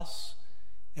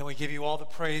And we give you all the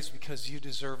praise because you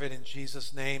deserve it. In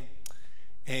Jesus' name,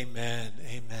 amen.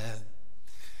 Amen.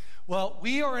 Well,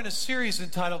 we are in a series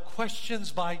entitled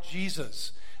Questions by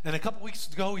Jesus. And a couple weeks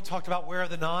ago, we talked about where are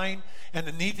the nine and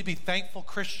the need to be thankful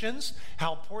Christians,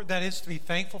 how important that is to be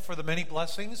thankful for the many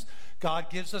blessings God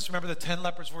gives us. Remember, the 10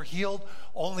 lepers were healed.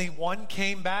 Only one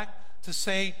came back to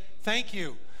say thank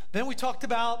you. Then we talked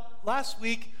about last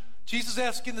week, Jesus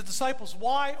asking the disciples,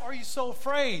 why are you so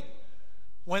afraid?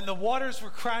 When the waters were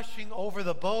crashing over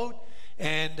the boat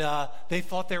and they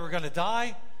thought they were going to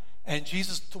die, and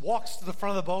Jesus walks to the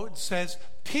front of the boat and says,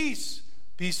 peace,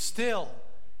 be still.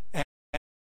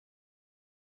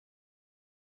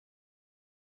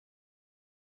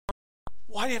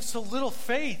 Why do you have so little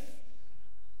faith?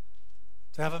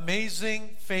 To have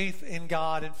amazing faith in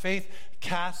God, and faith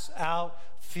casts out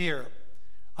fear.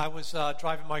 I was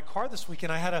driving my car this week,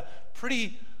 and I had a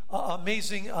pretty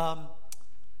amazing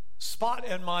spot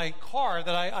in my car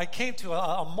that I came to,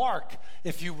 a mark,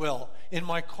 if you will, in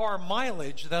my car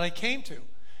mileage that I came to.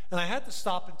 And I had to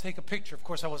stop and take a picture. Of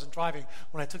course, I wasn't driving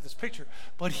when I took this picture.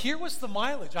 But here was the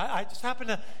mileage. I just happened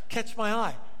to catch my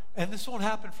eye. And this won't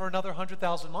happen for another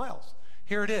 100,000 miles.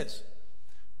 Here it is.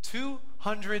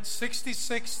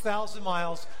 266,000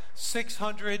 miles,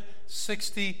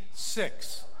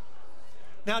 666.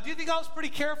 Now, do you think I was pretty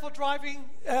careful driving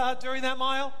during that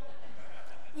mile?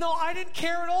 No, I didn't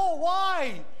care at all.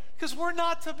 Why? Because we're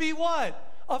not to be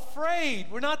what? Afraid.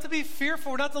 We're not to be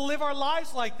fearful. We're not to live our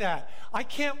lives like that. I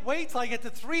can't wait till I get to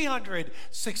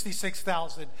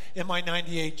 366,000 in my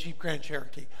 98 Jeep Grand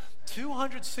Cherokee.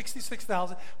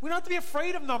 266,000. We don't have to be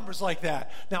afraid of numbers like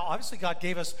that. Now, obviously, God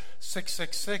gave us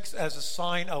 666 as a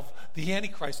sign of the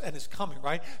Antichrist and his coming,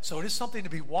 right? So it is something to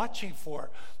be watching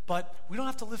for. But we don't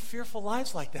have to live fearful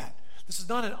lives like that. This is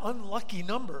not an unlucky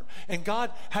number. And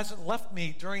God hasn't left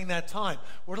me during that time.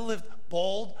 We're to live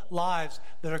bold lives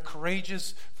that are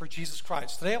courageous for Jesus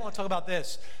Christ. Today, I want to talk about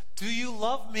this. Do you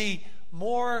love me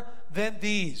more than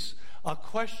these? A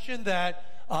question that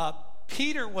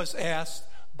Peter was asked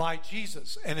by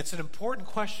Jesus, and it's an important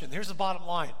question. Here's the bottom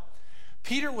line.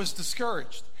 Peter was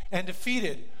discouraged and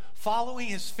defeated following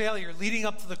his failure leading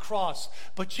up to the cross,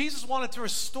 but Jesus wanted to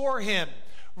restore him,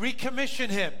 recommission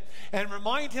him, and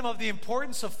remind him of the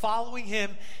importance of following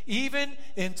him even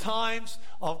in times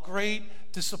of great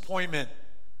disappointment.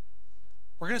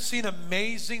 We're going to see an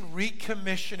amazing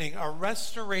recommissioning, a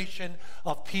restoration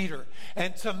of Peter.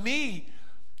 And to me,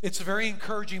 it's a very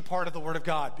encouraging part of the Word of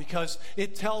God because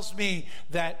it tells me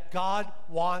that God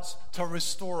wants to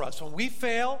restore us. When we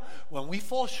fail, when we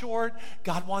fall short,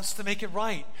 God wants to make it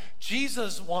right.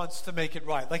 Jesus wants to make it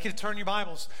right. I'd like you to turn your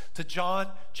Bibles to John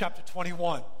chapter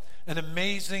 21, an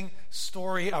amazing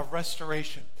story of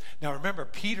restoration. Now remember,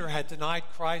 Peter had denied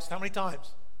Christ how many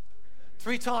times?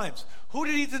 3 times. Who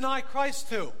did he deny Christ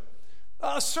to?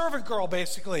 A servant girl,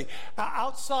 basically,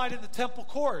 outside in the temple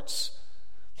courts.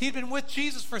 He'd been with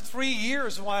Jesus for 3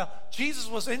 years, and while Jesus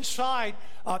was inside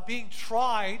being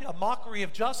tried, a mockery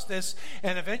of justice,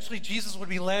 and eventually Jesus would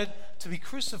be led to be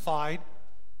crucified,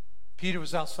 Peter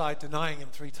was outside denying him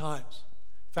 3 times.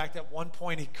 In fact, at one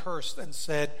point he cursed and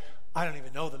said, I don't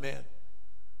even know the man.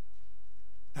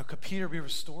 Now, could Peter be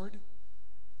restored?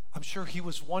 I'm sure he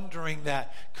was wondering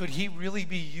that. Could he really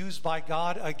be used by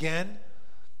God again?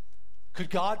 Could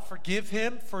God forgive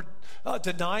him for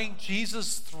denying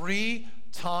Jesus 3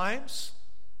 times?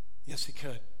 Yes, he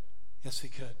could. Yes, he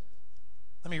could.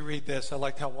 Let me read this. I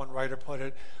liked how one writer put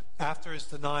it. After his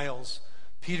denials,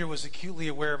 Peter was acutely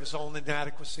aware of his own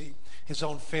inadequacy, his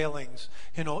own failings,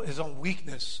 his own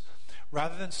weakness.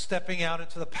 Rather than stepping out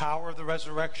into the power of the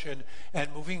resurrection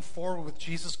and moving forward with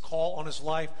Jesus' call on his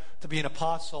life to be an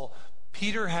apostle,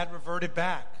 Peter had reverted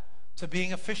back to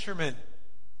being a fisherman.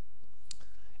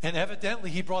 And evidently,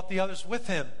 he brought the others with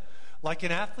him. Like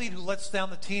an athlete who lets down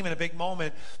the team in a big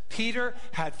moment, Peter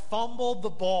had fumbled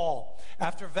the ball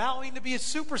after vowing to be a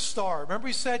superstar. Remember,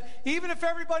 he said, even if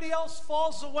everybody else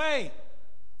falls away,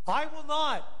 I will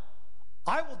not.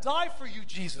 I will die for you,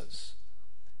 Jesus.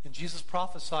 And Jesus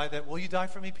prophesied that, will you die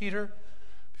for me, Peter?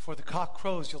 Before the cock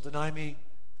crows, you'll deny me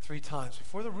 3 times.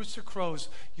 Before the rooster crows,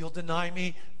 you'll deny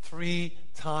me 3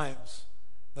 times.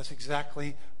 That's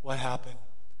exactly what happened.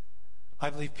 I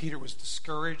believe Peter was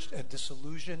discouraged and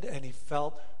disillusioned, and he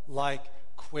felt like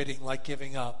quitting, like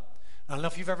giving up. I don't know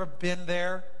if you've ever been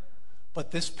there, but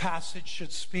this passage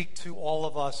should speak to all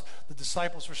of us. The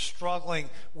disciples were struggling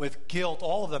with guilt,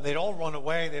 all of them. They'd all run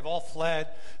away. They've all fled.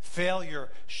 Failure,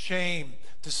 shame,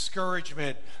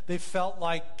 discouragement. They felt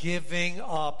like giving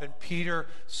up, and Peter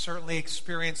certainly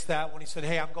experienced that when he said,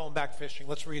 hey, I'm going back fishing.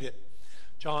 Let's read it.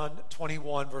 John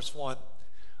 21, verse 1.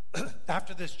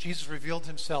 After this, Jesus revealed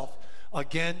himself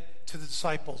again to the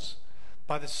disciples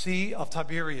by the Sea of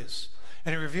Tiberias.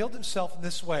 And he revealed himself in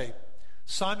this way.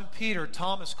 Simon Peter,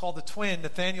 Thomas called the twin,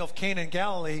 Nathanael of Cana in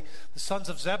Galilee, the sons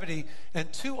of Zebedee,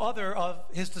 and 2 other of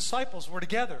his disciples were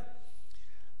together.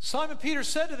 Simon Peter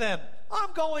said to them,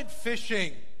 I'm going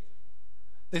fishing.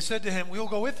 They said to him, we will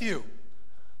go with you.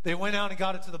 They went out and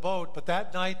got into the boat, but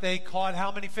that night they caught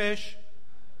how many fish?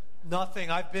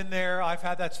 Nothing. I've been there. I've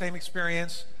had that same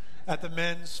experience at the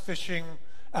men's fishing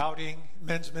outing,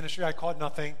 men's ministry. I caught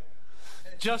nothing.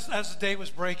 Just as the day was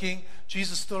breaking,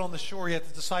 Jesus stood on the shore, yet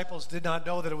the disciples did not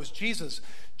know that it was Jesus.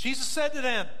 Jesus said to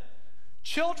them,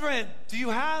 children, do you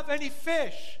have any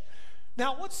fish?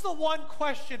 Now, what's the one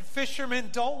question fishermen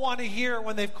don't want to hear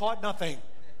when they've caught nothing?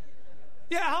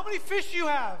 Yeah, how many fish do you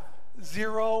have?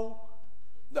 0.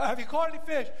 Have you caught any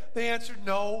fish? They answered,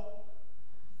 no.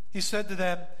 He said to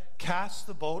them, cast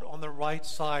the boat on the right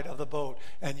side of the boat,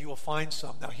 and you will find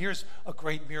some. Now, here's a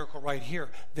great miracle right here.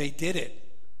 They did it.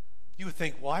 You would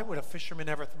think, why would a fisherman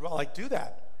ever do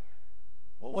that?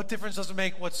 Well, what difference does it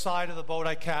make what side of the boat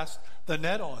I cast the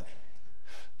net on?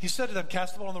 He said to them,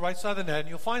 cast the boat on the right side of the net, and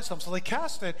you'll find some. So they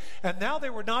cast it, and now they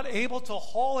were not able to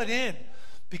haul it in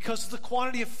because of the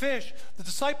quantity of fish. The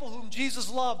disciple whom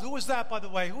Jesus loved, who was that, by the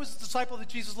way? Who was the disciple that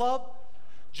Jesus loved?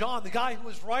 John, the guy who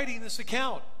was writing this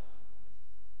account.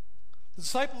 The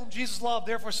disciple whom Jesus loved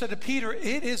therefore said to Peter,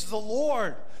 it is the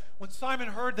Lord. When Simon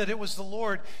heard that it was the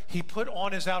Lord, he put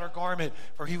on his outer garment,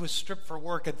 for he was stripped for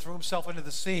work, and threw himself into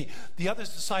the sea. The other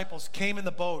disciples came in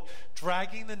the boat,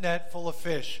 dragging the net full of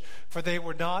fish, for they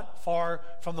were not far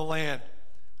from the land,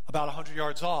 about 100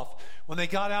 yards off. When they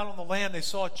got out on the land, they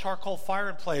saw a charcoal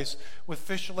fireplace with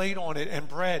fish laid on it and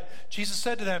bread. Jesus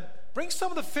said to them, bring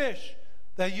some of the fish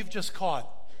that you've just caught.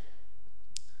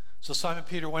 So Simon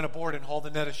Peter went aboard and hauled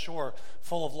the net ashore,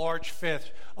 full of large fish,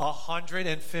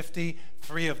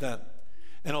 153 of them.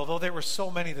 And although there were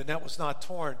so many, the net was not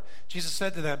torn. Jesus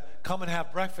said to them, come and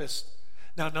have breakfast.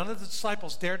 Now none of the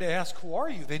disciples dared to ask, who are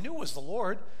you? They knew it was the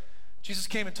Lord. Jesus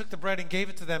came and took the bread and gave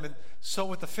it to them, and so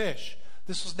with the fish.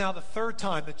 This was now the 3rd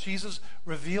time that Jesus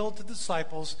revealed to the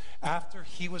disciples after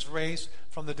he was raised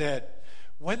from the dead.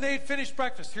 When they had finished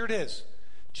breakfast, here it is.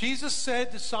 Jesus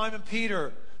said to Simon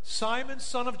Peter, Simon,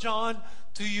 son of John,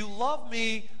 do you love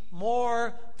me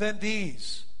more than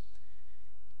these?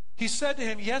 He said to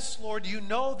him, yes, Lord, you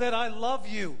know that I love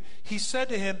you. He said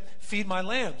to him, feed my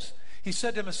lambs. He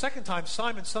said to him a second time,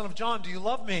 Simon, son of John, do you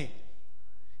love me?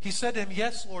 He said to him,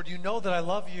 yes, Lord, you know that I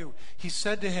love you. He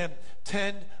said to him,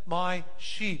 tend my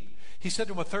sheep. He said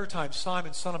to him a 3rd time,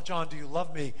 Simon, son of John, do you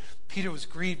love me? Peter was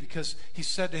grieved because he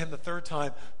said to him the 3rd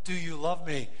time, do you love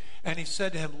me? And he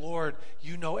said to him, Lord,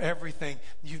 you know everything.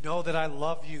 You know that I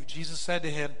love you. Jesus said to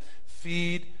him,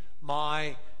 feed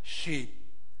my sheep.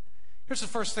 Here's the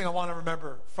first thing I want to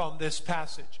remember from this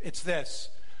passage. It's this.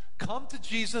 Come to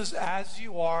Jesus as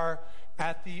you are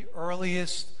at the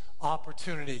earliest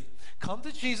opportunity. Come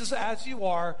to Jesus as you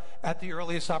are at the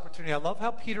earliest opportunity. I love how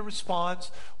Peter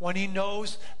responds when he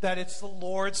knows that it's the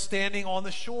Lord standing on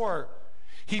the shore.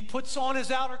 He puts on his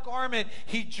outer garment.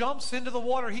 He jumps into the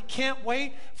water. He can't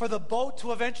wait for the boat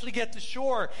to eventually get to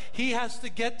shore. He has to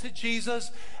get to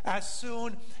Jesus as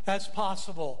soon as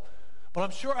possible. But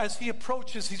I'm sure as he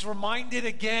approaches, he's reminded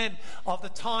again of the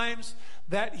times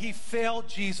that he failed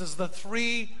Jesus, the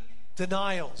 3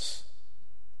 denials.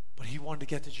 But he wanted to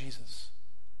get to Jesus.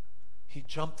 He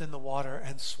jumped in the water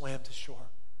and swam to shore.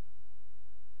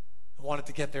 I wanted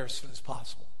to get there as soon as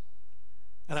possible.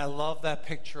 And I love that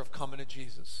picture of coming to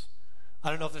Jesus. I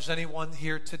don't know if there's anyone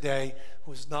here today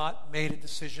who has not made a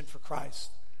decision for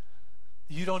Christ.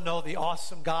 You don't know the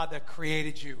awesome God that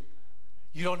created you.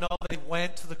 You don't know that he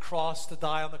went to the cross to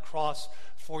die on the cross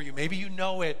for you. Maybe you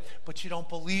know it, but you don't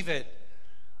believe it.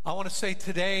 I want to say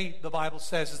today, the Bible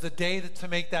says, is the day to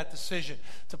make that decision,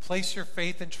 to place your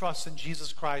faith and trust in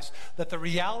Jesus Christ, that the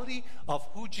reality of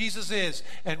who Jesus is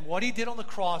and what he did on the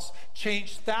cross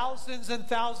changed thousands and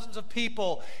thousands of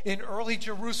people in early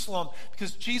Jerusalem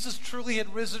because Jesus truly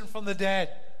had risen from the dead.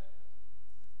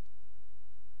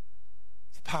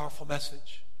 It's a powerful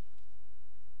message.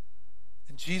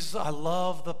 And Jesus, I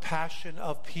love the passion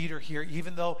of Peter here.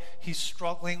 Even though he's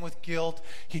struggling with guilt,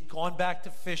 he'd gone back to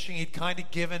fishing, he'd kind of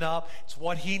given up. It's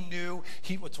what he knew,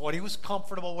 it's what he was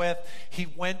comfortable with. He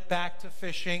went back to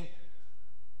fishing,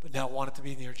 but now wanted to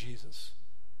be near Jesus.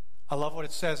 I love what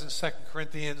it says in 2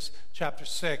 Corinthians chapter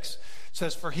 6. It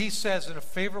says, for he says, in a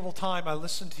favorable time I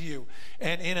listened to you,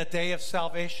 and in a day of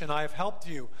salvation I have helped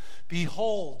you.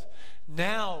 Behold,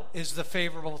 now is the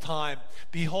favorable time.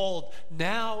 Behold,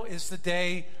 now is the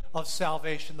day of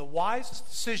salvation. The wisest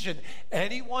decision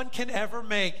anyone can ever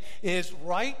make is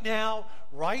right now,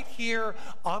 right here,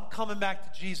 I'm coming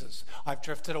back to Jesus. I've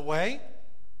drifted away.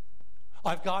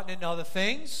 I've gotten into other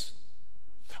things.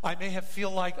 I may have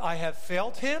feel like I have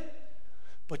failed him,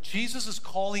 but Jesus is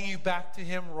calling you back to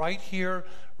him right here,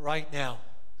 right now.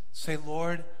 Say,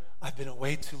 Lord, I've been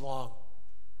away too long.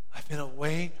 I've been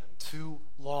away too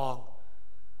long.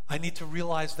 I need to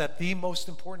realize that the most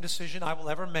important decision I will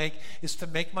ever make is to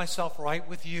make myself right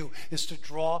with you, is to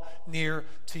draw near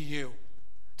to you,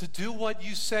 to do what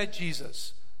you said,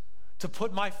 Jesus, to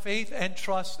put my faith and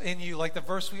trust in you. Like the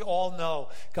verse we all know,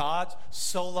 God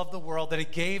so loved the world that he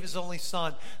gave his only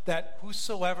son, that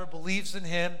whosoever believes in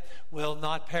him will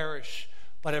not perish,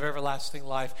 but have everlasting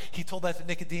life. He told that to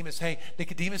Nicodemus. Hey,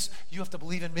 Nicodemus, you have to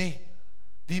believe in me.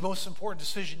 The most important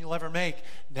decision you'll ever make.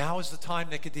 Now is the time,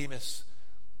 Nicodemus.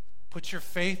 Put your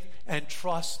faith and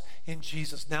trust in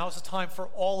Jesus. Now is the time for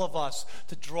all of us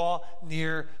to draw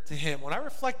near to him. When I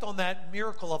reflect on that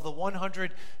miracle of the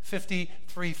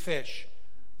 153 fish,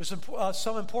 there's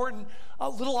some important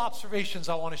little observations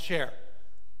I want to share.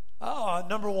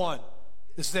 Number one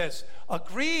is this: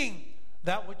 agreeing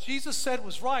that what Jesus said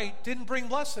was right didn't bring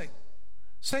blessing.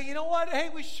 Saying, you know what? Hey,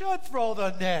 we should throw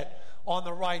the net on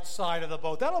the right side of the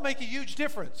boat. That'll make a huge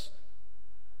difference.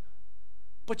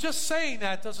 But just saying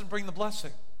that doesn't bring the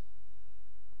blessing.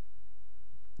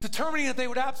 Determining that they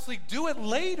would absolutely do it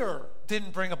later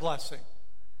didn't bring a blessing.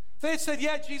 If they had said,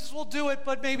 yeah, Jesus will do it,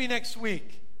 but maybe next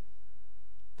week,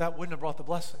 that wouldn't have brought the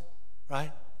blessing,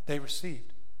 right? They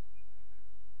received.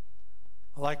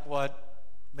 I like what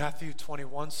Matthew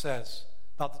 21 says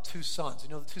about the two sons. You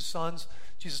know, the two sons,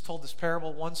 Jesus told this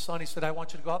parable. One son, he said, I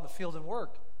want you to go out in the field and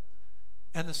work.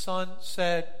 And the son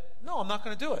said, no, I'm not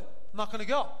going to do it. I'm not going to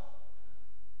go.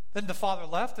 Then the father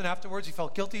left, and afterwards he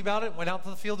felt guilty about it and went out to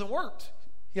the field and worked.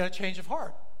 He had a change of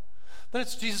heart. Then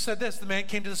Jesus said this: the man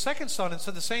came to the second son and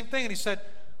said the same thing, and he said,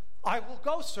 I will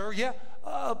go, sir, yeah,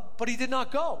 but he did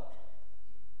not go.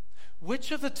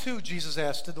 Which of the two, Jesus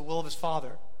asked, did the will of his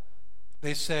father?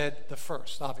 They said the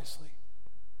first, obviously.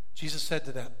 Jesus said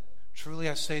to them, truly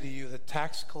I say to you that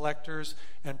tax collectors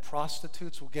and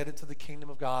prostitutes will get into the kingdom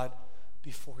of God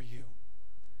before you.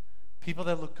 People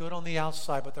that look good on the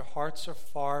outside, but their hearts are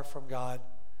far from God.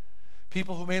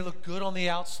 People who may look good on the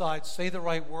outside, say the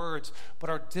right words, but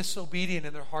are disobedient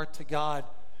in their heart to God.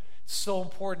 It's so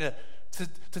important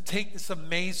to take this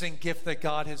amazing gift that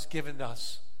God has given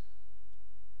us.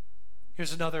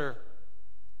 Here's another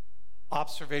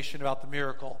observation about the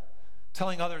miracle.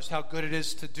 Telling others how good it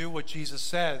is to do what Jesus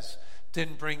says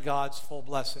didn't bring God's full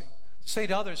blessing. Say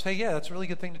to others, hey, yeah, that's a really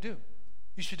good thing to do.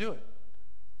 You should do it.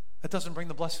 That doesn't bring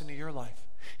the blessing to your life.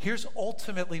 Here's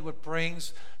ultimately what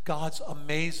brings God's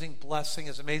amazing blessing,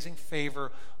 his amazing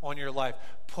favor on your life.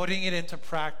 Putting it into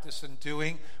practice and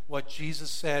doing what Jesus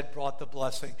said brought the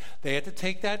blessing. They had to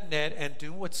take that net and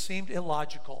do what seemed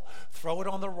illogical. Throw it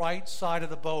on the right side of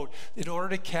the boat in order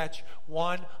to catch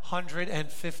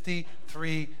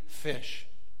 153 fish.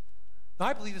 Now,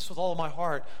 I believe this with all of my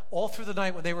heart. All through the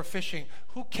night when they were fishing,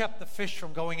 who kept the fish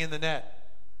from going in the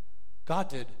net? God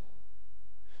did.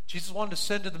 Jesus wanted to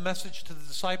send the message to the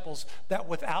disciples that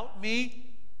without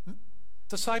me,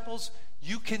 disciples,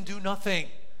 you can do nothing.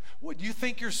 What you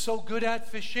think you're so good at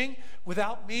fishing,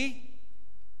 without me,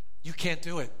 you can't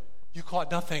do it. You caught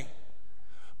nothing.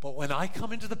 But when I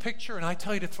come into the picture and I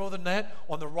tell you to throw the net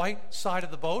on the right side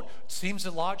of the boat, it seems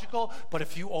illogical, but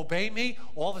if you obey me,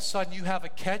 all of a sudden you have a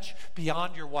catch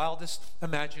beyond your wildest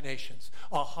imaginations.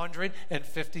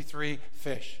 153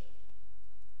 fish.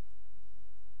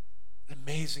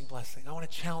 Amazing blessing. I want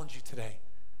to challenge you today.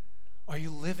 Are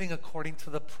you living according to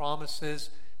the promises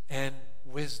and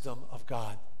wisdom of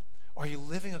God? Are you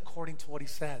living according to what he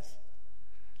says?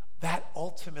 That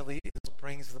ultimately is what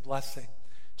brings the blessing.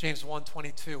 James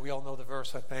 1:22, we all know the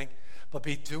verse, I think. But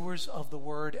be doers of the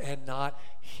word and not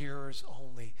hearers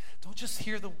only. Don't just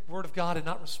hear the word of God and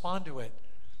not respond to it.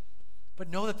 But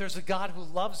know that there's a God who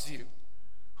loves you,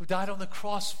 who died on the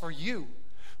cross for you,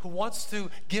 who wants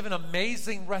to give an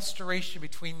amazing restoration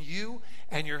between you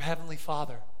and your heavenly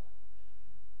Father.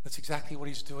 That's exactly what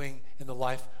he's doing in the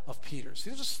life of Peter.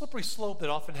 See, there's a slippery slope that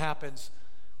often happens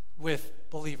with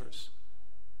believers.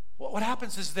 What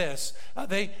happens is this.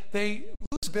 They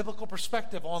lose biblical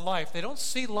perspective on life. They don't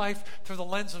see life through the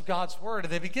lens of God's word,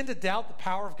 and they begin to doubt the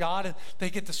power of God, and they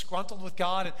get disgruntled with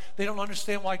God, and they don't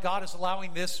understand why God is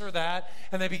allowing this or that,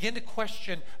 and they begin to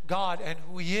question God and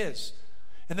who he is.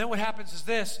 And then what happens is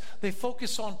this: they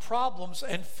focus on problems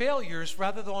and failures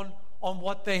rather than on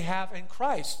what they have in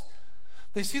Christ.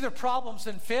 They see their problems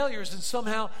and failures and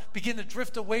somehow begin to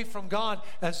drift away from God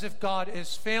as if God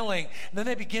is failing. And then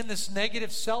they begin this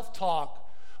negative self-talk.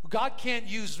 God can't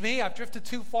use me. I've drifted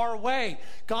too far away.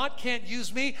 God can't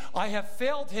use me. I have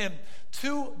failed him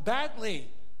too badly.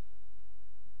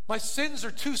 My sins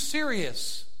are too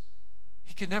serious.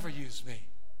 He can never use me.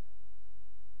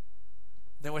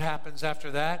 Then what happens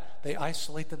after that? They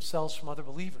isolate themselves from other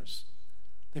believers.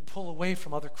 They pull away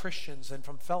from other Christians and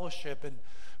from fellowship and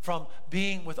from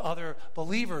being with other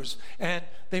believers. And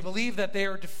they believe that they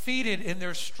are defeated in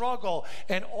their struggle.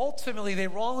 And ultimately, they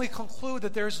wrongly conclude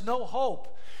that there's no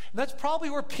hope. And that's probably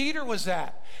where Peter was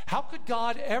at. How could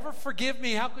God ever forgive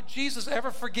me? How could Jesus ever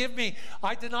forgive me?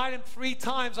 I denied him 3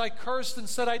 times. I cursed and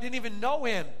said I didn't even know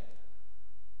him.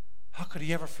 How could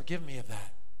he ever forgive me of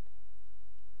that?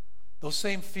 Those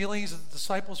same feelings that the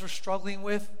disciples were struggling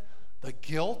with, the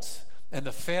guilt and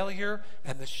the failure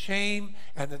and the shame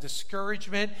and the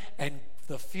discouragement and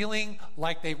the feeling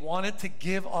like they wanted to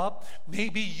give up,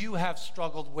 maybe you have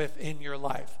struggled with in your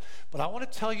life. But I want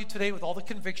to tell you today with all the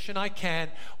conviction I can,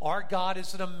 our God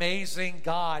is an amazing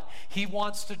God. He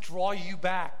wants to draw you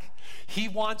back. He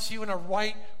wants you in a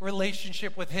right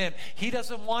relationship with him. He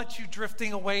doesn't want you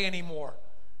drifting away anymore.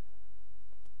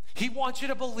 He wants you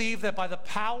to believe that by the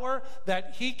power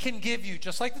that he can give you,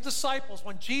 just like the disciples,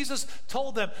 when Jesus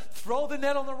told them, throw the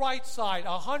net on the right side,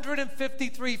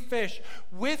 153 fish,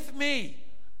 with me,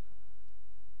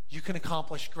 you can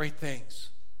accomplish great things.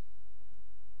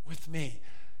 With me,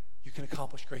 you can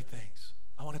accomplish great things.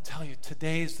 I want to tell you,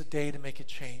 today is the day to make a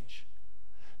change.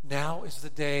 Now is the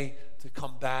day to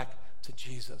come back to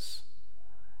Jesus.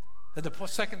 Then the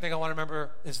second thing I want to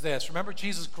remember is this. Remember,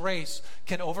 Jesus' grace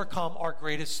can overcome our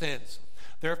greatest sins.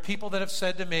 There are people that have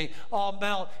said to me, oh,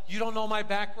 Mel, you don't know my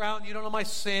background. You don't know my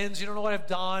sins. You don't know what I've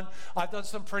done. I've done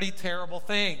some pretty terrible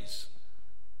things.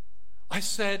 I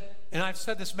said, and I've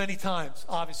said this many times,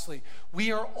 obviously,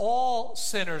 we are all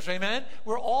sinners, amen?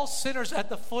 We're all sinners at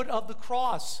the foot of the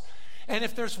cross. And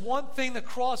if there's one thing the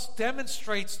cross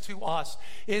demonstrates to us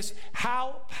is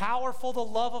how powerful the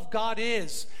love of God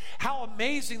is, how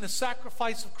amazing the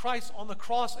sacrifice of Christ on the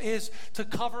cross is to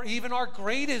cover even our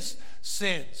greatest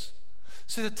sins.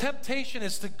 See, the temptation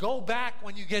is to go back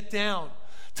when you get down,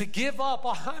 to give up.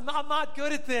 Oh, I'm not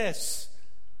good at this.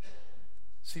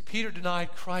 See, Peter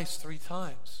denied Christ 3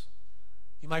 times.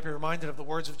 You might be reminded of the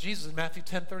words of Jesus in Matthew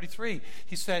 10:33.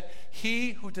 He said,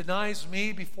 he who denies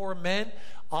me before men,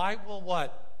 I will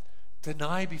what?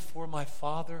 Deny before my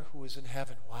Father who is in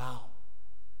heaven. Wow.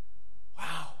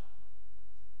 Wow.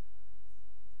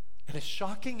 And as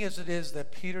shocking as it is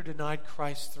that Peter denied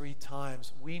Christ 3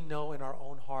 times, we know in our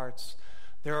own hearts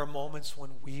there are moments when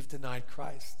we've denied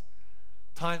Christ.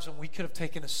 Times when we could have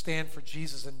taken a stand for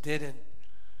Jesus and didn't.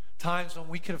 Times when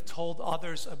we could have told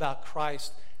others about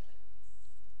Christ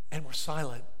and we're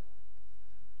silent.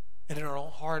 And in our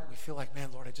own heart, we feel like, man,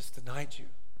 Lord, I just denied you.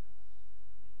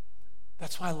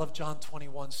 That's why I love John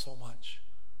 21 so much.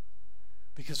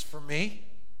 Because for me,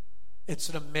 it's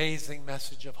an amazing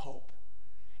message of hope.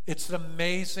 It's an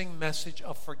amazing message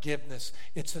of forgiveness.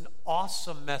 It's an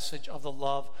awesome message of the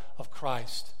love of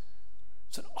Christ.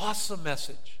 It's an awesome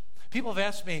message. People have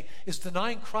asked me, is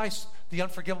denying Christ the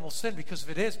unforgivable sin? Because if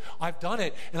it is, I've done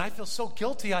it, and I feel so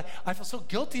guilty. I feel so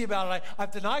guilty about it.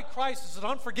 I've denied Christ. Is it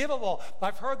unforgivable?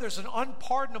 I've heard there's an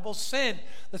unpardonable sin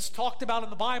that's talked about in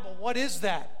the Bible. What is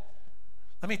that?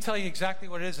 Let me tell you exactly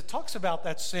what it is. It talks about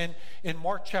that sin in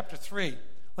Mark chapter 3.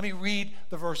 Let me read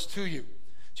the verse to you.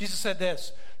 Jesus said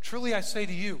this, truly I say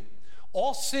to you,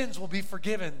 all sins will be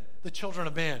forgiven the children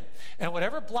of man, and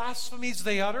whatever blasphemies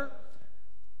they utter,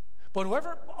 but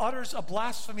whoever utters a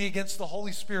blasphemy against the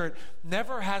Holy Spirit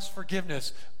never has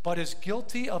forgiveness, but is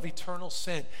guilty of eternal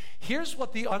sin. Here's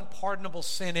what the unpardonable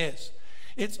sin is.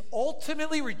 It's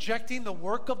ultimately rejecting the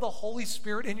work of the Holy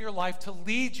Spirit in your life to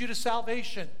lead you to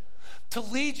salvation, to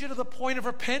lead you to the point of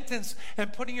repentance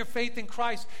and putting your faith in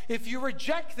Christ. If you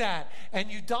reject that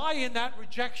and you die in that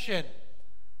rejection,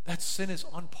 that sin is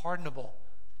unpardonable.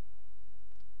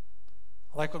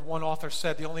 Like what one author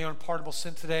said, the only unpardonable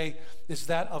sin today is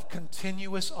that of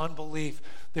continuous unbelief.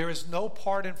 There is no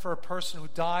pardon for a person who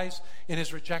dies in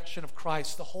his rejection of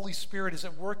Christ. The Holy Spirit is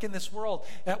at work in this world,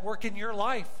 at work in your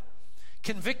life,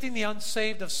 convicting the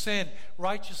unsaved of sin,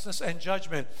 righteousness, and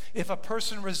judgment. If a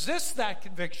person resists that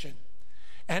conviction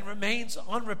and remains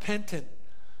unrepentant,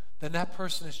 then that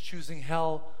person is choosing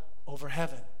hell over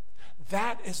heaven.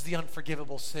 That is the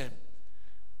unforgivable sin.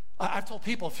 I've told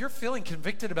people, if you're feeling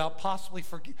convicted about possibly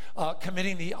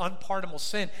committing the unpardonable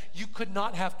sin, you could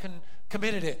not have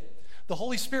committed it. The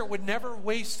Holy Spirit would never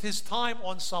waste his time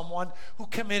on someone who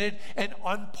committed an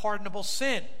unpardonable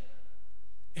sin.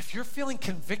 If you're feeling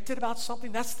convicted about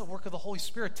something, that's the work of the Holy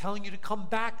Spirit telling you to come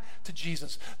back to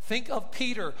Jesus. Think of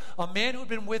Peter, a man who had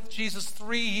been with Jesus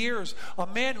 3 years, a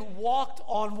man who walked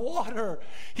on water.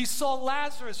 He saw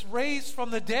Lazarus raised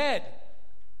from the dead,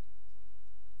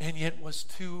 and yet was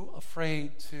too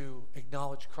afraid to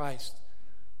acknowledge Christ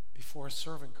before a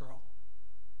servant girl.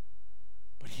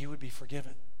 But he would be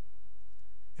forgiven.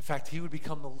 In fact, he would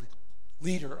become the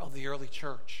leader of the early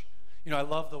church. You know, I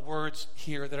love the words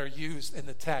here that are used in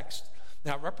the text.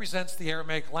 Now, it represents the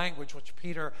Aramaic language, which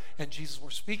Peter and Jesus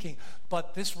were speaking,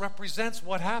 but this represents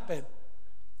what happened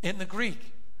in the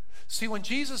Greek. See, when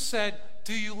Jesus said,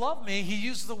 "Do you love me?" he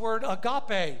used the word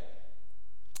agape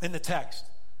in the text.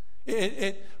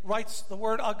 It writes the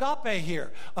word agape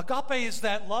here. Agape is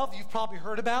that love you've probably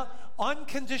heard about,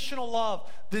 unconditional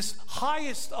love, this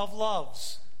highest of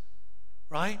loves,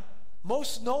 right?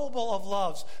 Most noble of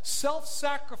loves,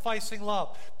 self-sacrificing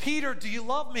love. Peter, do you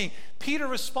love me? Peter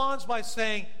responds by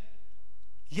saying,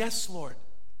 "Yes, Lord,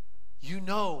 you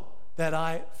know that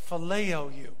I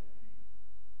phileo you."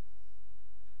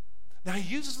 Now, he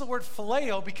uses the word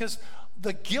phileo because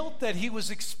the guilt that he was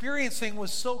experiencing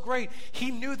was so great. He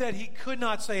knew that he could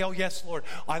not say, "Oh, yes, Lord,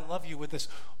 I love you," with this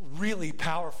really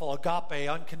powerful agape,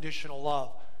 unconditional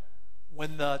love,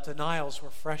 when the denials were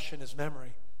fresh in his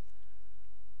memory.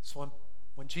 So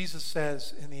when Jesus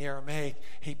says in the Aramaic,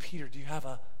 "Hey, Peter, do you have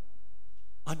a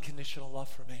unconditional love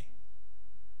for me?"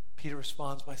 Peter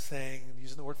responds by saying,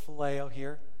 using the word phileo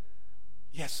here,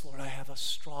 "Yes, Lord, I have a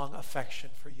strong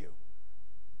affection for you."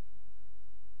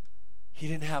 He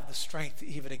didn't have the strength to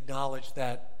even acknowledge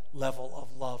that level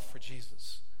of love for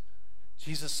Jesus.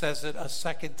 Jesus says it a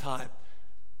second time.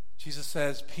 Jesus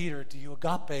says, "Peter, do you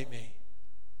agape me?"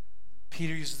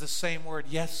 Peter uses the same word,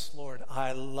 "Yes, Lord,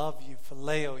 I love you,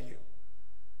 phileo you."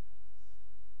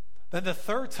 Then the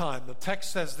third time, the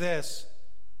text says this,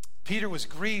 Peter was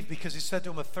grieved because he said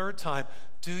to him a third time,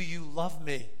 "Do you love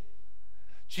me?"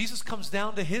 Jesus comes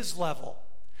down to his level.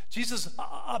 Jesus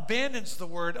abandons the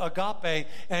word agape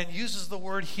and uses the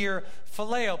word here,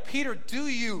 phileo. "Peter, do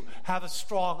you have a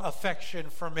strong affection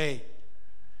for me?"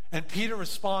 And Peter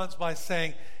responds by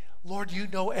saying, "Lord, you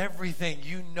know everything.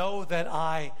 You know that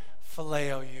I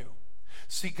phileo you."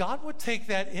 See, God would take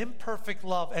that imperfect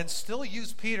love and still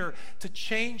use Peter to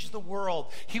change the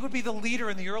world. He would be the leader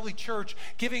in the early church,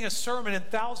 giving a sermon, and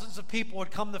thousands of people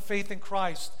would come to faith in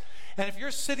Christ. And if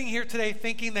you're sitting here today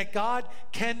thinking that God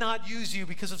cannot use you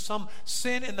because of some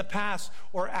sin in the past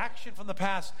or action from the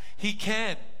past, He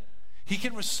can. He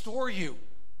can restore you,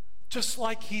 just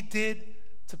like He did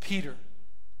to Peter.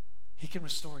 He can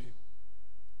restore you.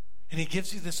 And He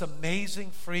gives you this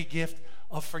amazing free gift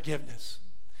of forgiveness.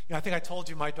 You know, I think I told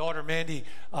you my daughter Mandy,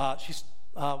 she's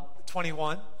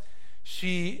 21.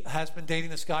 She has been dating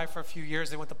this guy for a few years.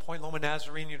 They went to Point Loma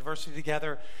Nazarene University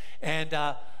together.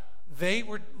 And they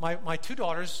were, my two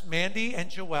daughters, Mandy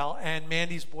and Joelle, and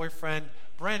Mandy's boyfriend,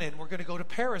 Brennan, were going to go to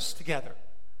Paris together.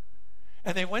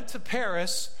 And they went to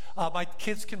Paris. My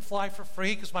kids can fly for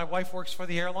free because my wife works for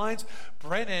the airlines.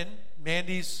 Brennan,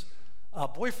 Mandy's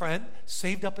boyfriend,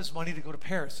 saved up his money to go to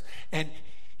Paris. And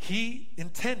he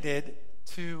intended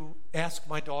to ask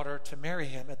my daughter to marry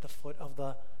him at the foot of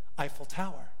the Eiffel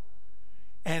Tower.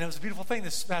 And it was a beautiful thing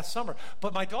this past summer.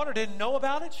 But my daughter didn't know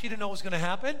about it. She didn't know what was going to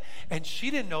happen. And she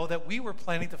didn't know that we were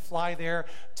planning to fly there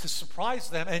to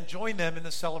surprise them and join them in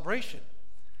the celebration.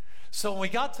 So when we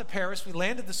got to Paris, we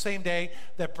landed the same day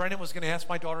that Brennan was going to ask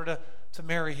my daughter to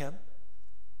marry him.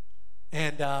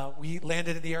 And we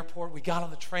landed at the airport. We got on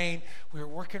the train. We were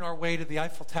working our way to the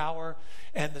Eiffel Tower.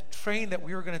 And the train that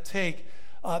we were going to take,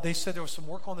 they said there was some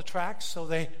work on the tracks. So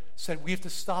they said, we have to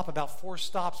stop about 4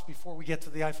 stops before we get to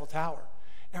the Eiffel Tower.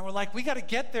 And we're like, we got to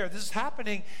get there. This is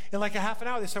happening in like a half an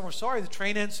hour. They said, we're sorry, the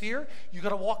train ends here. You got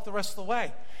to walk the rest of the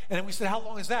way. And then we said, how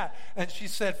long is that? And she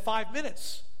said, 5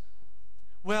 minutes.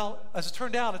 Well, as it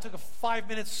turned out, it took 5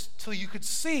 minutes till you could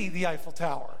see the Eiffel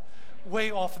Tower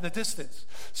way off in the distance.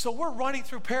 So we're running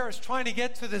through Paris trying to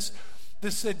get to this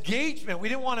engagement. We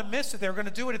didn't want to miss it. They were going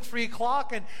to do it at 3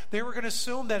 o'clock, and they were going to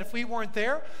assume that if we weren't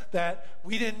there, that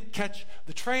we didn't catch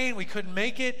the train, we couldn't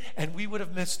make it, and we would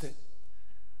have missed it.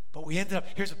 But we ended up,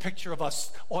 here's a picture of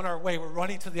us on our way. We're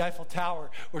running to the Eiffel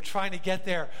Tower. We're trying to get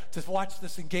there to watch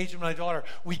this engagement with my daughter.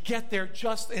 We get there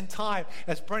just in time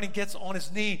as Brennan gets on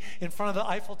his knee in front of the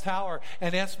Eiffel Tower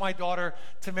and asks my daughter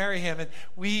to marry him. And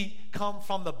we come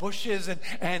from the bushes,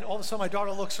 and all of a sudden my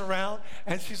daughter looks around,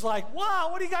 and she's like, wow,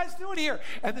 what are you guys doing here?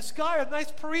 And this guy, a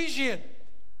nice Parisian,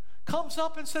 comes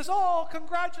up and says, oh,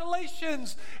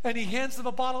 congratulations. And he hands them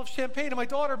a bottle of champagne. And my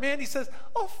daughter, Mandy, says,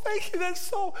 oh, thank you. That's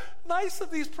so nice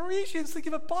of these Parisians to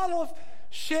give a bottle of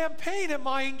champagne at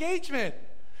my engagement.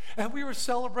 And we were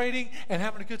celebrating and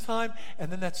having a good time.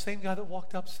 And then that same guy that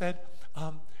walked up said,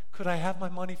 could I have my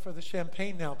money for the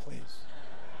champagne now, please?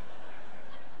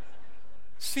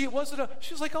 See,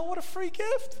 she was like, oh, what a free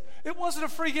gift. It wasn't a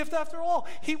free gift after all.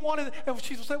 He wanted, and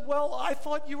she said, well, I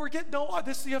thought you were getting, no,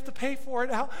 this you have to pay for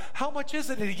it. How much is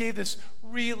it? And he gave this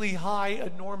really high,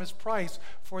 enormous price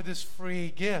for this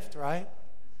free gift, right?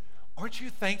 Aren't you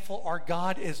thankful our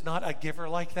God is not a giver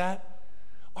like that?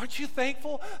 Aren't you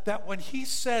thankful that when he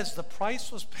says the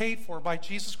price was paid for by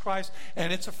Jesus Christ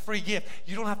and it's a free gift,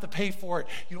 you don't have to pay for it.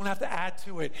 You don't have to add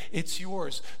to it. It's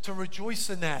yours. To rejoice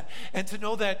in that and to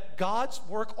know that God's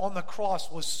work on the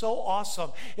cross was so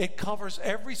awesome. It covers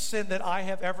every sin that I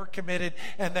have ever committed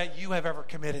and that you have ever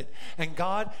committed. And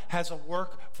God has a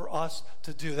work for us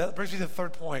to do. That brings me to the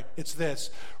third point. It's this.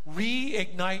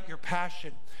 Reignite your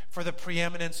passion for the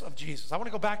preeminence of Jesus. I want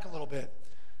to go back a little bit.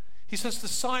 He says to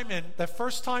Simon, the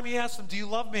first time he asked him, do you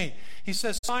love me? He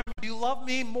says, Simon, do you love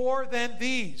me more than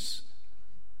these?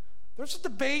 There's a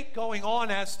debate going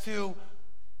on as to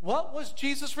what was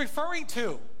Jesus referring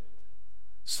to.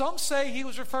 Some say he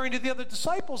was referring to the other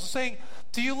disciples, saying,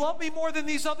 do you love me more than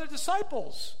these other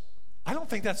disciples? I don't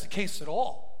think that's the case at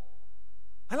all.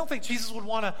 I don't think Jesus would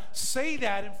want to say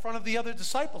that in front of the other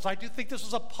disciples. I do think this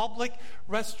was a public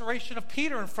restoration of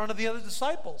Peter in front of the other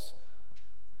disciples.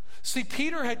 See,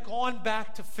 Peter had gone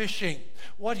back to fishing,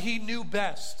 what he knew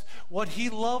best, what he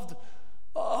loved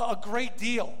a great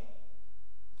deal.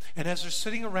 And as they're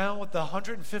sitting around with the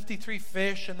 153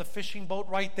 fish and the fishing boat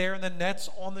right there and the nets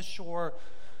on the shore,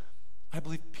 I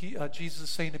believe Jesus is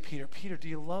saying to Peter, Peter, do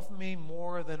you love me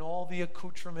more than all the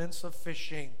accoutrements of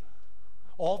fishing,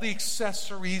 all the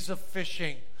accessories of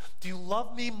fishing? Do you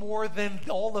love me more than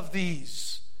all of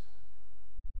these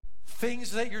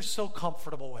things that you're so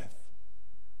comfortable with?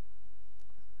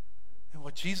 And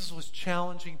what Jesus was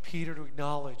challenging Peter to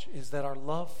acknowledge is that our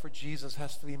love for Jesus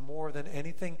has to be more than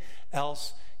anything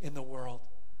else in the world.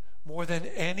 More than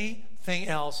anything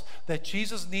else, that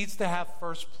Jesus needs to have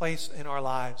first place in our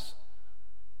lives.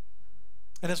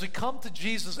 And as we come to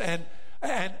Jesus and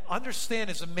understand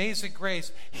his amazing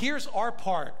grace, here's our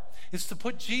part. Is to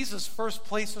put Jesus first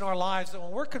place in our lives. That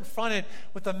when we're confronted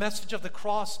with the message of the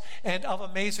cross and of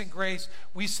amazing grace,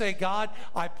 we say, God,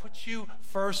 I put you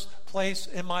first place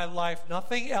in my life.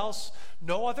 Nothing else,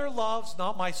 no other loves,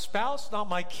 not my spouse, not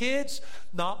my kids,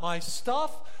 not my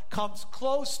stuff, comes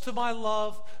close to my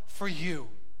love for you.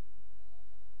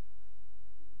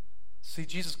 See,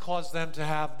 Jesus caused them to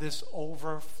have this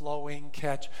overflowing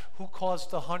catch. Who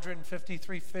caused the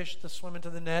 153 fish to swim into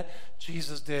the net?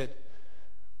 Jesus did.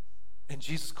 And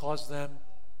Jesus caused them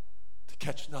to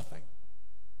catch nothing.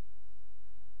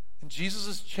 And Jesus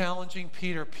is challenging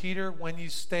Peter, Peter, when you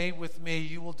stay with me,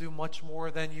 you will do much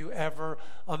more than you ever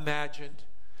imagined.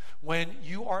 When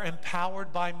you are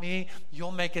empowered by me,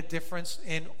 you'll make a difference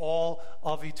in all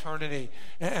of eternity.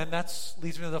 And that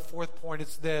leads me to the fourth point.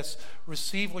 It's this.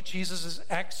 Receive what Jesus is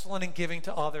excellent in giving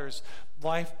to others.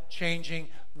 Life-changing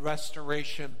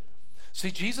restoration.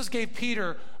 See, Jesus gave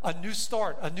Peter a new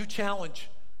start, a new challenge.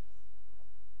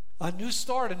 A new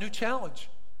start, a new challenge.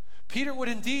 Peter would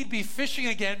indeed be fishing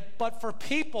again, but for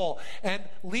people and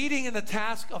leading in the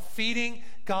task of feeding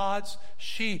God's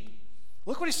sheep.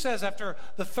 Look what he says after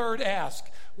the third ask.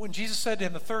 When Jesus said to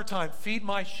him the third time, feed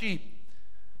my sheep.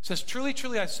 He says, truly,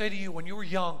 truly, I say to you, when you were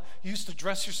young, you used to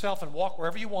dress yourself and walk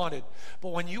wherever you wanted. But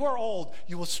when you are old,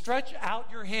 you will stretch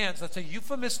out your hands. That's a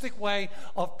euphemistic way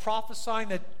of prophesying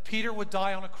that Peter would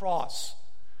die on a cross.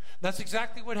 That's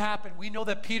exactly what happened. We know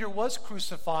that Peter was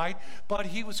crucified, but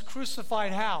he was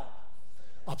crucified how?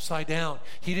 Upside down.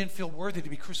 He didn't feel worthy to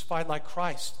be crucified like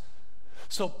Christ.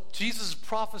 So Jesus is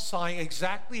prophesying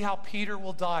exactly how Peter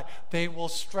will die. They will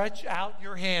stretch out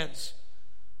your hands,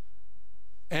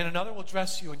 and another will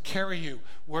dress you and carry you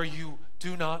where you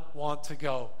do not want to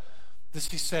go.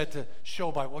 This he said to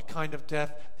show by what kind of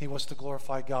death he was to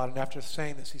glorify God. And after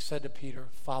saying this, he said to Peter,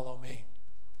 follow me.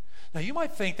 Now, you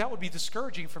might think that would be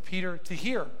discouraging for Peter to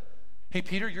hear. Hey,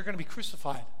 Peter, you're going to be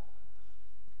crucified.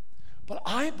 But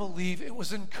I believe it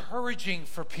was encouraging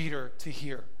for Peter to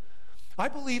hear. I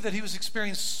believe that he was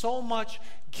experiencing so much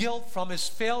guilt from his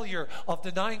failure of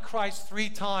denying Christ 3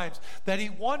 times that he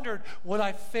wondered, would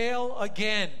I fail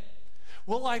again?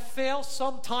 Will I fail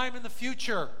sometime in the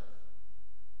future?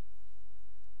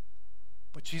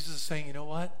 But Jesus is saying, you know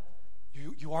what?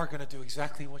 You are going to do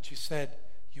exactly what you said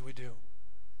you would do.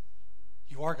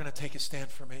 You are going to take a stand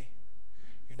for me.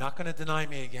 You're not going to deny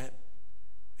me again.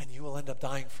 And you will end up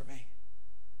dying for me.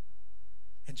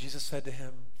 And Jesus said to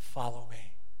him, follow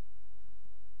me.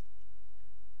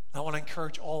 I want to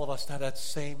encourage all of us to have that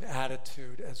same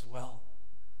attitude as well.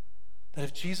 That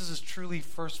if Jesus is truly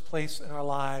first place in our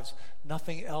lives,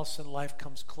 nothing else in life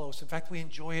comes close. In fact, we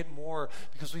enjoy it more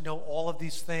because we know all of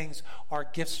these things are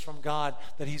gifts from God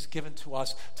that he's given to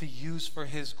us to use for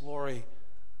his glory.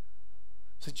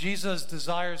 So Jesus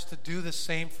desires to do the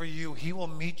same for you. He will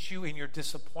meet you in your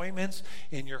disappointments,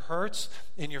 in your hurts,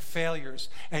 in your failures,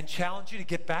 and challenge you to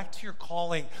get back to your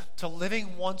calling, to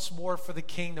living once more for the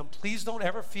kingdom. Please don't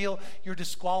ever feel you're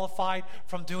disqualified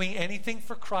from doing anything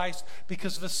for Christ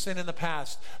because of a sin in the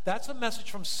past. That's a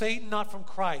message from Satan, not from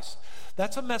Christ.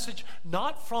 That's a message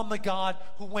not from the God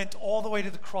who went all the way to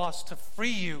the cross to free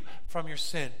you from your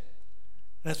sin.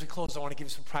 And as we close, I want to give you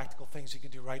some practical things you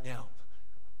can do right now.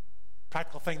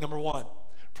 Practical thing number 1,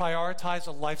 prioritize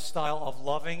a lifestyle of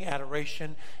loving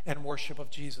adoration and worship of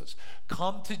Jesus.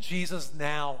 Come to Jesus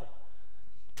now.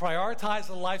 Prioritize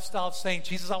a lifestyle of saying,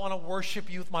 Jesus, I want to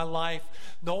worship you with my life.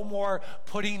 No more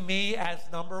putting me as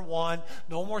number 1.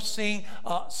 No more seeing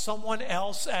someone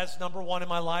else as number 1 in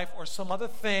my life or some other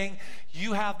thing.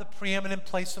 You have the preeminent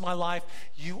place in my life.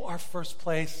 You are first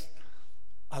place.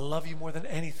 I love you more than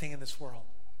anything in this world.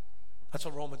 That's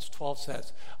what Romans 12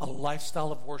 says. A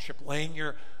lifestyle of worship, laying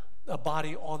your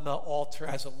body on the altar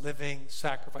as a living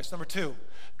sacrifice. Number 2,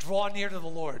 draw near to the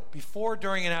Lord before,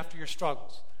 during, and after your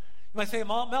struggles. You might say,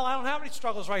 Mel, I don't have any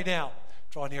struggles right now.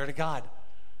 Draw near to God.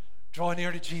 Draw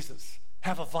near to Jesus.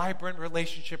 Have a vibrant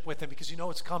relationship with him because you know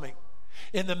it's coming.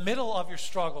 In the middle of your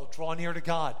struggle, draw near to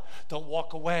God. Don't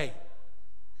walk away.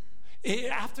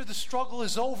 After the struggle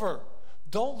is over,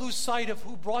 don't lose sight of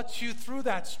who brought you through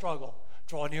that struggle.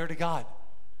 Draw near to God.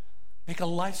 Make a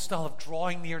lifestyle of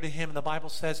drawing near to him. And the Bible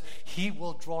says he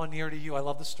will draw near to you. I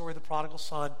love the story of the prodigal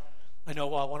son. I know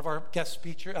one of our guest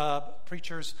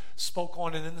preachers spoke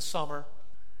on it in the summer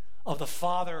of the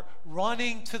father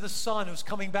running to the son who's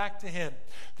coming back to him.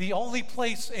 The only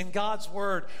place in God's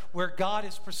word where God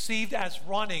is perceived as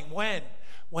running.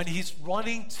 When he's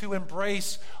running to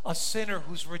embrace a sinner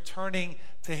who's returning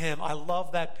to him. I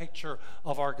love that picture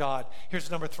of our God.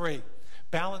 Here's number 3.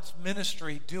 Balance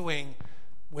ministry doing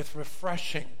with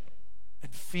refreshing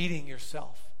and feeding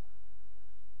yourself.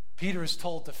 Peter is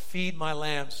told to feed my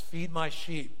lambs, feed my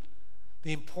sheep.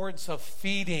 The importance of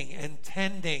feeding and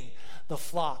tending the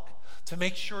flock to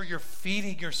make sure you're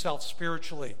feeding yourself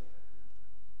spiritually.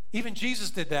 Even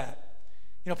Jesus did that.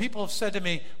 You know, people have said to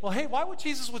me, well, hey, why would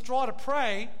Jesus withdraw to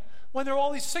pray when there are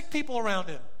all these sick people around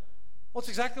him? Well, it's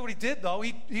exactly what he did, though.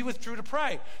 He withdrew to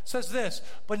pray. It says this,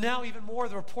 but now even more,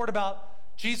 the report about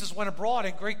Jesus went abroad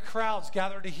and great crowds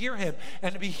gathered to hear him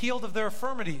and to be healed of their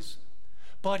infirmities.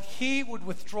 But he would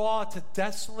withdraw to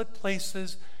desolate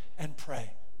places and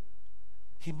pray.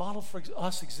 He modeled for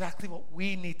us exactly what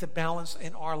we need to balance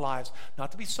in our lives.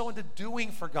 Not to be so into doing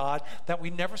for God that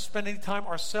we never spend any time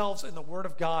ourselves in the Word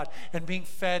of God and being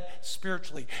fed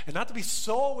spiritually. And not to be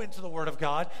so into the Word of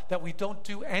God that we don't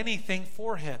do anything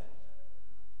for him.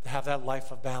 To have that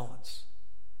life of balance.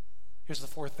 Here's the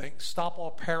 4th thing. Stop all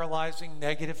paralyzing,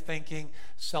 negative thinking,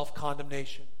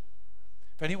 self-condemnation.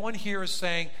 If anyone here is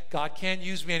saying, God can't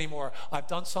use me anymore, I've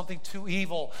done something too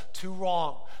evil, too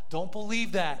wrong, don't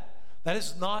believe that. That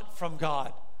is not from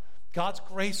God. God's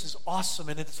grace is awesome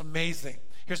and it's amazing.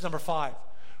 Here's number 5.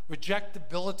 Reject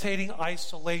debilitating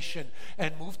isolation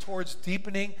and move towards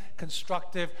deepening,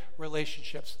 constructive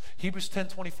relationships. Hebrews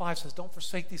 10:25 says, don't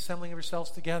forsake the assembling of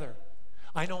yourselves together.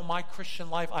 I know in my Christian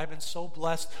life, I've been so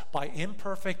blessed by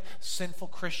imperfect, sinful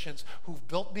Christians who've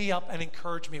built me up and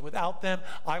encouraged me. Without them,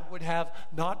 I would have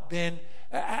not been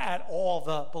at all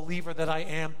the believer that I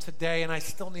am today, and I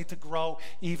still need to grow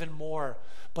even more.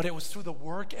 But it was through the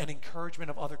work and encouragement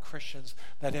of other Christians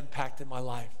that impacted my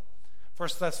life. 1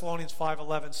 Thessalonians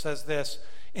 5:11 says this,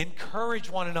 encourage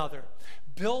one another,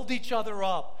 build each other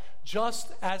up,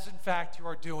 just as in fact you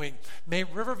are doing. May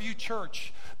Riverview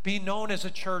Church be known as a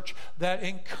church that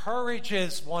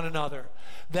encourages one another,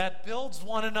 that builds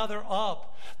one another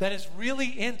up, that is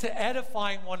really into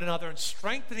edifying one another and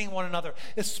strengthening one another,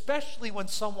 especially when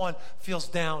someone feels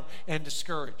down and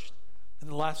discouraged.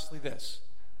 And lastly this,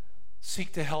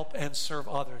 seek to help and serve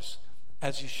others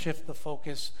as you shift the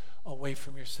focus away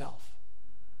from yourself.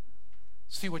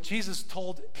 See, what Jesus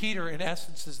told Peter in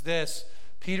essence is this,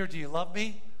 Peter, do you love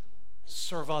me?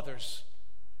 Serve others.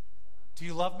 Do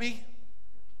you love me?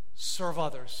 Serve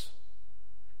others.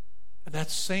 And that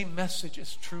same message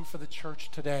is true for the church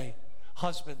today.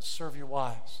 Husbands, serve your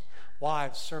wives.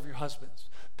 Wives, serve your husbands.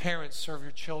 Parents, serve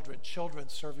your children. Children,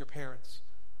 serve your parents.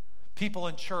 People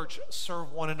in church,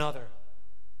 serve one another.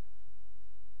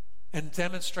 And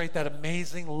demonstrate that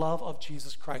amazing love of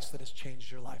Jesus Christ that has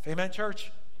changed your life. Amen,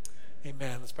 church?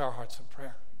 Amen. Let's bow our hearts in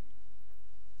prayer.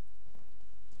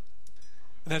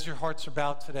 And as your hearts are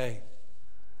bowed today,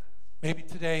 Maybe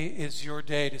today is your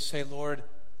day to say, Lord,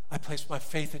 I place my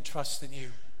faith and trust in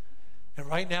you. And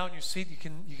right now in your seat, you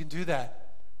can do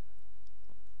that.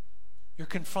 You're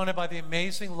confronted by the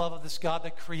amazing love of this God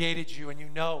that created you, and you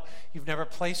know you've never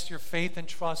placed your faith and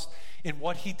trust in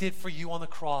what he did for you on the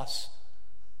cross.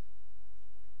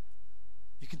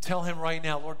 You can tell him right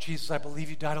now, Lord Jesus, I believe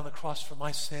you died on the cross for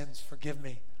my sins. Forgive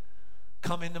me.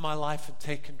 Come into my life and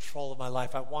take control of my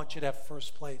life. I want you to have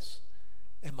first place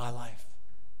in my life.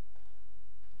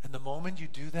 And the moment you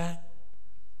do that,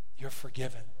 you're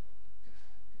forgiven.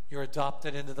 You're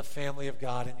adopted into the family of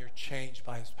God, and you're changed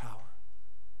by his power.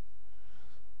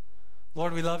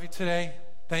 Lord, we love you today.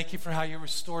 Thank you for how you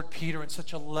restored Peter in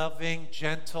such a loving,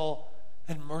 gentle,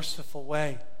 and merciful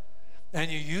way.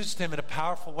 And you used him in a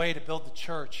powerful way to build the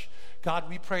church. God,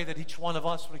 we pray that each one of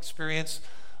us would experience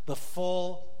the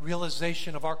full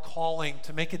realization of our calling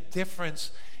to make a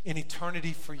difference in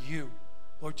eternity for you.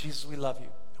 Lord Jesus, we love you.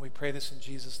 And we pray this in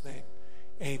Jesus' name.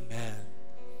 Amen.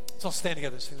 Let's all stand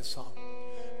together and sing this song.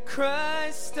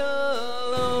 Christ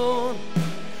alone,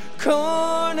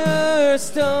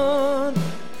 cornerstone,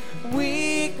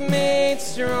 weak made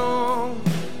strong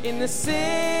in the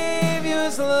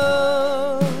Savior's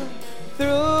love. Through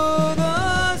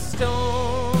the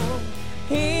storm,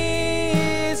 he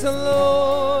is the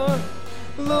Lord,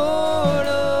 Lord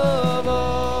of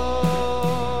all.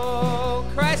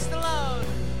 Christ alone,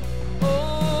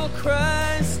 oh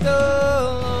Christ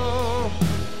alone,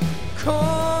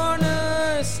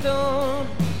 cornerstone,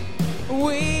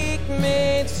 weak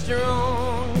made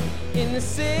strong in the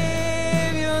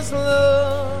Savior's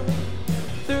love.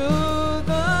 Through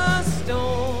the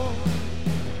storm,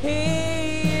 he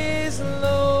is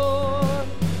Lord,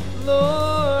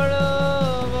 Lord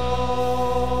of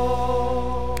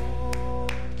all.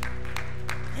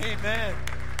 Amen.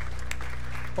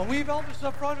 Well, we have elders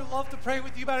up front who love to pray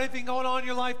with you about anything going on in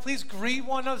your life. Please greet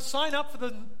one another. Sign up for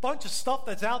the bunch of stuff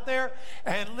that's out there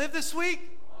and live this week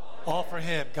all for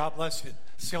him. God bless you.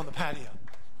 See you on the patio.